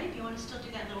little play? Do you want to still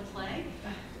do that little play?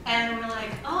 And we're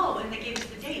like, oh, and they gave us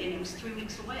the date, and it was 3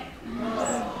 weeks away.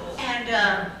 And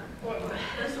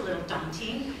it was a little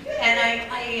daunting. And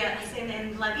I said,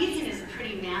 and La Virgen is a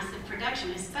pretty massive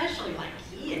production, especially like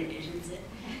he envisions it.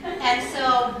 And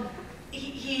so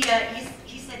he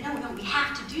said, no, we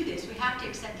have to do this. We have to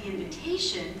accept the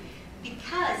invitation,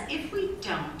 because if we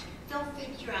don't, they'll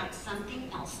figure out something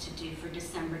else to do for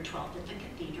December 12th at the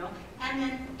cathedral, and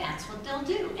then that's what they'll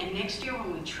do. And next year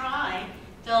when we try,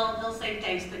 they'll say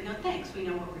thanks, but no thanks. We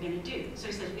know what we're going to do. So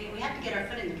he says, we have to get our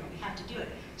foot in the door. We have to do it.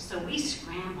 So we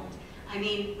scrambled. I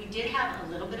mean, we did have a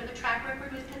little bit of a track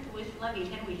record with La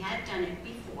Virgen. We had done it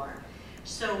before.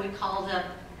 So we called up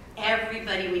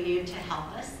everybody we knew to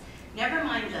help us. Never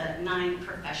mind the 9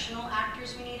 professional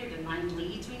actors we needed, the 9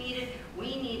 leads we needed.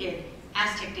 We needed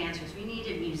Aztec dancers, we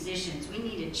needed musicians, we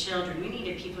needed children, we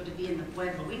needed people to be in the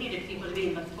pueblo, we needed people to be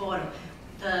in the foro.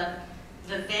 The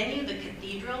venue, the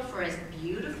cathedral, for as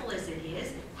beautiful as it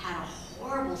is, had a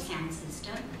horrible sound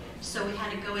system. So we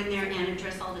had to go in there and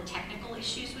address all the technical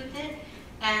issues with it.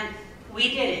 And we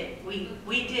did it. We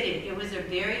did it. It was a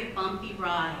very bumpy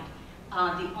ride.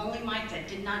 The only mic that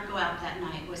did not go out that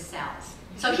night was Sal's.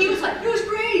 So he was like, it was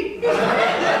great. It was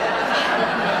great.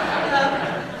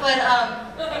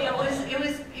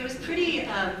 It was pretty,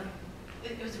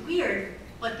 it was weird,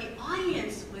 but the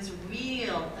audience was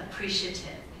real appreciative.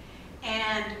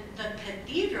 And the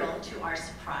cathedral, to our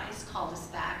surprise, called us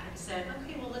back and said,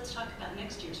 okay, well, let's talk about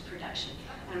next year's production.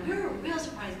 And we were real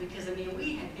surprised because, I mean,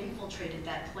 we had infiltrated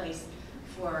that place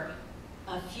for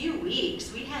a few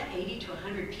weeks. We had 80 to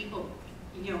 100 people,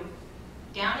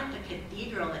 down at the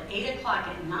cathedral at 8 o'clock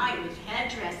at night with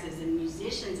headdresses and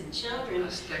musicians and children.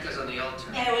 Aztecas on the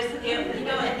altar. And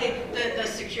the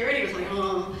security was like,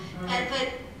 oh. But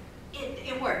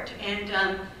it worked.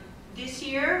 And this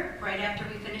year, right after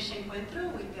we finish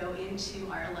Encuentro, we go into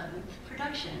our 11th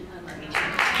production of La Virgen.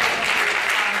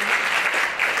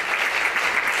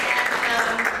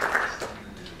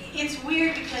 It's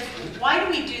weird because why do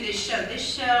we do this show? This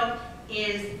show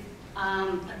is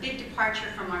a big departure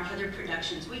from our other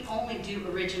productions. We only do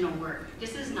original work.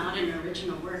 This is not an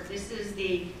original work. This is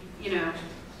the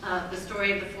the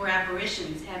story of the four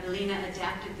apparitions. Evelina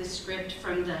adapted the script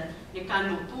from the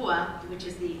Nican Motua, which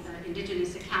is the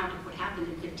indigenous account of what happened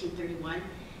in 1531.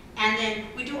 And then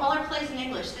we do all our plays in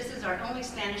English. This is our only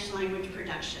Spanish language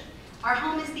production. Our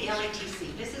home is the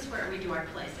LATC. This is where we do our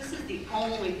plays. This is the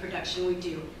only production we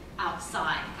do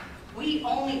outside. We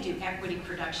only do equity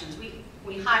productions.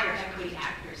 We hire equity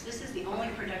actors. This is the only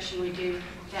production we do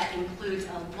that includes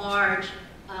a large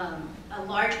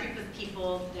group of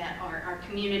people that are our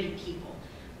community people.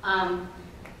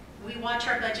 We watch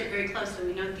our budget very closely.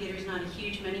 We know theater is not a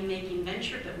huge money-making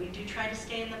venture, but we do try to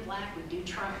stay in the black. We do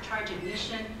charge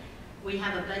admission. We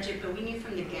have a budget, but we knew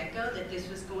from the get-go that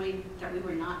that we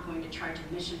were not going to charge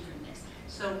admission from this.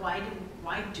 So why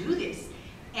do this?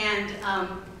 And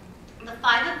the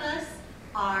five of us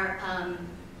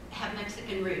have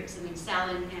Mexican roots. I mean, Sal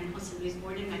and Jose Luis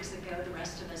born in Mexico. The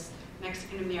rest of us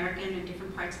Mexican-American in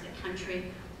different parts of the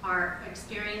country. Our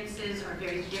experiences are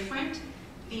very different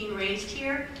being raised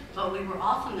here, but we were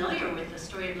all familiar with the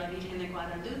story of La Virgen de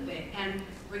Guadalupe. And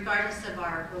regardless of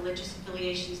our religious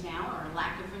affiliations now, or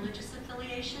lack of religious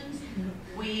affiliations,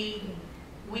 we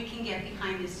can get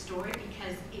behind this story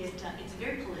because it's a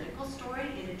very political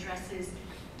story. It addresses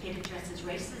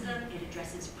racism, it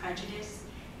addresses prejudice,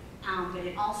 but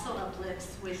it also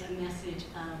uplifts with a message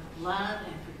of love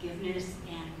and forgiveness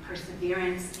and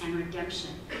perseverance and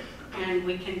redemption. And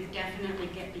we can definitely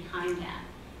get behind that.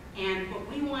 And what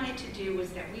we wanted to do was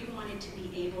that we wanted to be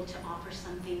able to offer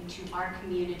something to our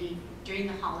community during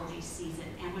the holiday season.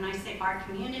 And when I say our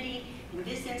community, in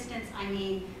this instance, I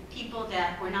mean people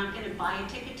that were not going to buy a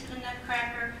ticket to the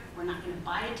Nutcracker, we're not going to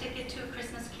buy a ticket to A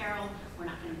Christmas Carol, we're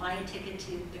not going to buy a ticket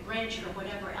to The Grinch or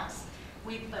whatever else.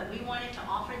 But we wanted to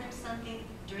offer them something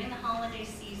during the holiday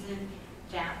season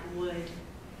that would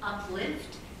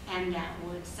uplift and that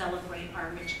would celebrate our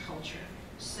rich culture.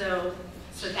 So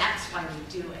that's why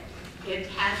we do it. It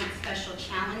has its special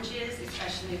challenges,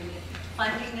 especially with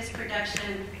funding this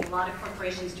production. A lot of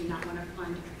corporations do not want to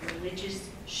fund religious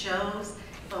shows,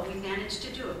 but we managed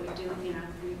to do it.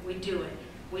 We do it.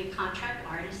 We contract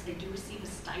artists. They do receive a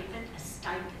stipend.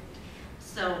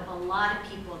 So a lot of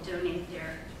people donate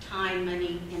their time,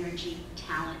 money, energy,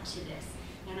 talent to this.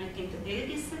 And I think the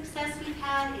biggest success we've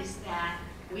had is that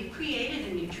we've created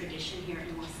a new tradition here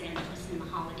in Los Angeles in the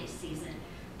holiday season.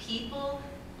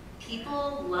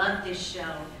 People love this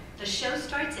show. The show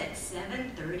starts at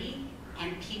 7:30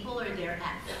 and people are there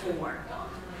at 4.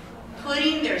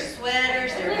 Putting their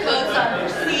sweaters, their coats on their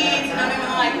seats,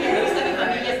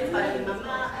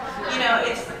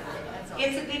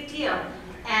 it's a big deal.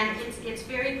 And it's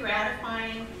very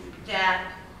gratifying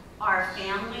that our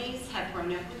families have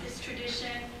grown up with this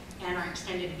tradition, and our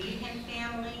extended Virgen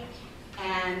family,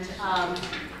 and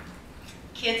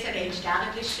kids have aged out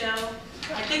of this show.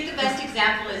 I think the best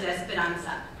example is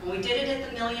Esperanza. When we did it at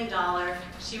the $1 Million,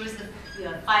 she was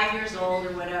 5 years old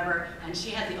or whatever, and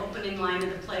she had the opening line of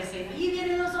the play saying, "Ahí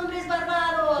vienen los hombres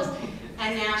barbados,"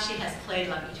 and now she has played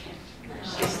La Virgen.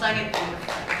 She sung it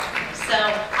beautifully. So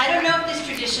I don't know if this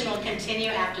tradition will continue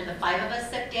after the 5 of us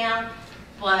sit down,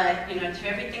 but to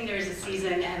everything there is a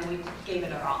season, and we gave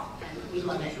it our all, and we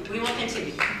love it. We will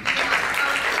continue.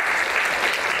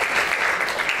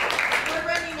 We're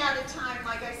running out of time.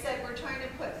 Like I said, we're trying to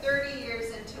put 30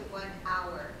 years into 1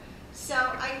 hour. So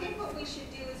I think what we should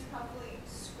do is probably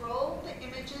scroll the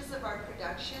images of our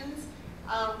productions.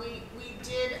 We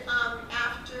did,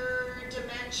 after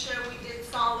Dementia, we did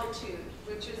Solitude,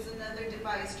 which was another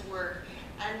devised work.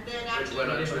 And then after,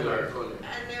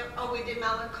 we did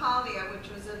Melancholia, which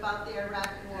was about the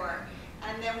Iraq War.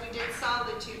 And then we did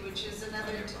Solitude, which is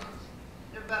another,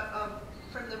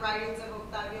 from the writings of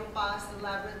Octavio Paz, The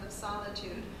Labyrinth of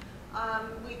Solitude.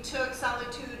 We took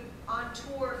Solitude on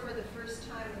tour for the first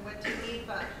time. We went to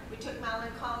NEPA. We took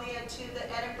Melancholia to the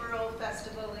Edinburgh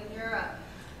Festival in Europe.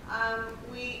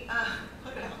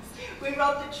 What else? We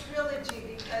wrote the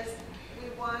trilogy because we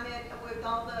wanted, with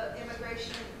all the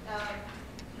immigration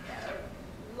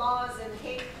laws and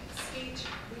hate speech,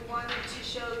 we wanted to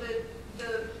show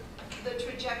the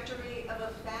trajectory of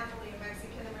a family, a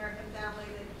Mexican-American family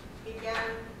that began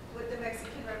with the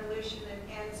Mexican Revolution and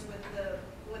ends with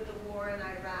the war in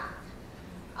Iraq.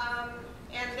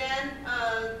 And then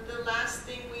the last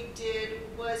thing we did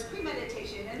was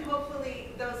premeditation, and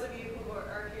hopefully those of you who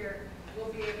are here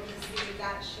will be able to see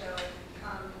that show,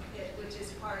 which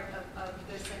is part of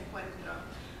this Encuentro.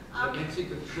 The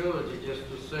Mexican trilogy, just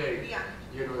to say, yeah.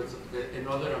 It's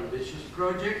another ambitious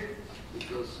project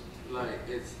because,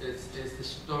 it's the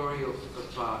story of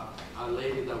a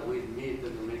lady that we meet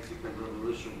in the Mexican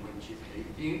Revolution when she's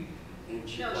 18, and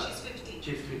she's 15.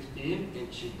 She's 15,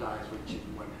 and she dies when she's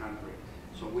 100.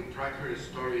 So we track her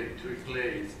story in 3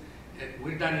 plays. And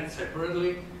we've done it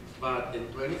separately, but in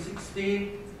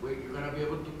 2016, you're going to be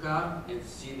able to come and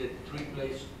see the 3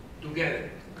 plays together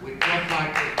with top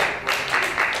actors.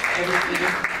 Everything.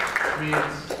 I mean,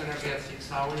 it's going to be a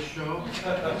 6-hour show. It's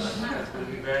going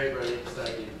to be very, very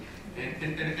exciting.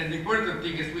 And the important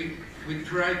thing is we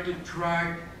try to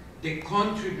track the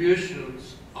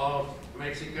contributions of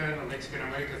Mexican or Mexican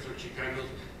Americans or Chicanos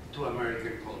to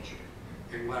American culture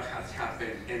and what has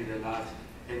happened in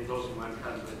those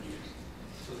 100 years.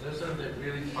 So those are the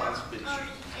really fast pictures.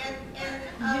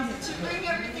 And to bring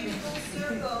everything full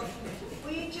circle,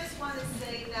 we just want to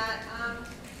say that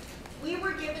we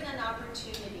were given an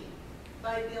opportunity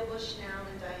by Bill Bushnell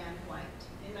and Diane White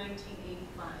in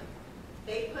 1985.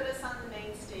 They put us on the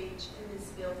main stage in this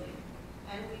building,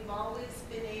 and we've always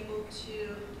been able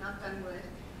to, knock on wood,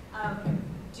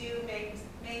 do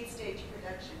main stage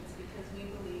productions because we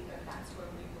believe that that's where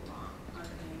we belong, on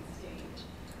the main stage.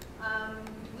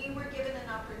 We were given an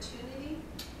opportunity,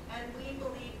 and we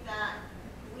believe that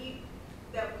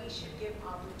we should give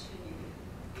opportunity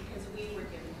because we were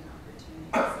given an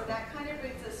opportunity. So that kind of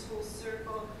brings us full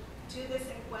circle to this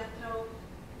Encuentro,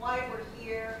 why we're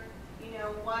here, you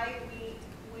know, why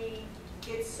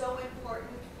it's so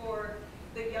important for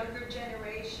the younger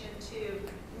generation to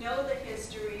know the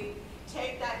history,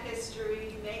 take that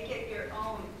history, make it your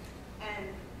own, and,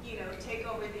 you know, take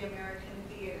over the American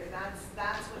theater.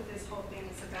 That's what this whole thing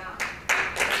is about.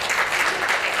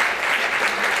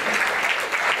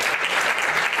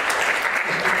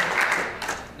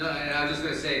 No, and I was just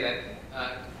going to say that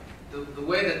the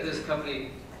way that this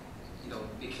company, you know,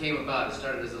 became about, it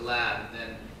started as a lab,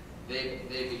 then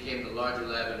they became the larger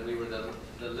lab, and we were the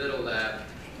little lab,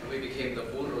 and we became the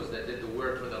burros that did the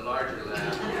work for the larger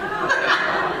lab.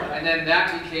 And then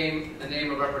that became the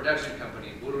name of our production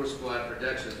company, Burro Squad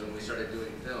Productions, when we started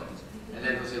doing films. And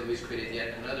then Jose Luis created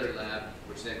yet another lab,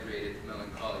 which then created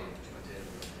Melancholia.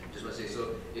 Just want to say,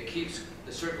 so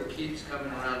the circle keeps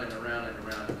coming around and around and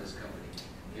around in this company.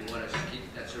 We want to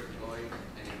keep that circle going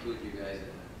and include you guys in that.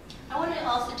 I want to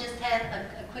also just have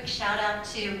a quick shout out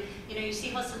to, you know, you see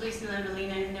Jose Luis and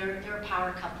Evelina, and they're a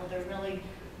power couple. They're really,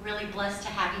 really blessed to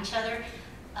have each other.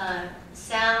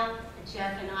 Sal,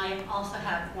 Jeff, and I also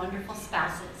have wonderful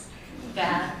spouses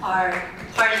that are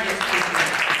part of this company.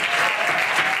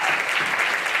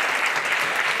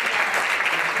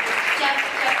 Jeff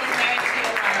is married to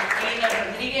Elena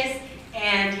Rodriguez,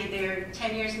 and they're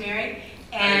 10 years married,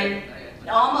 and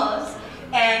almost.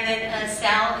 And then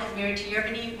Sal is married to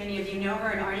Yervini. Many of you know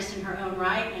her, an artist in her own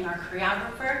right, and our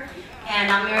choreographer.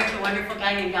 And I'm married to a wonderful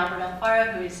guy named Albert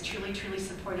Alfaro, who is truly, truly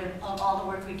supportive of all the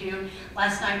work we do.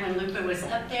 Last night when Lupe was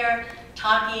up there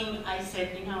talking, I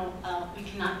said, you know, we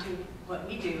cannot do what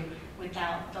we do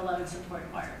without the love and support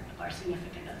of our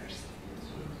significant others.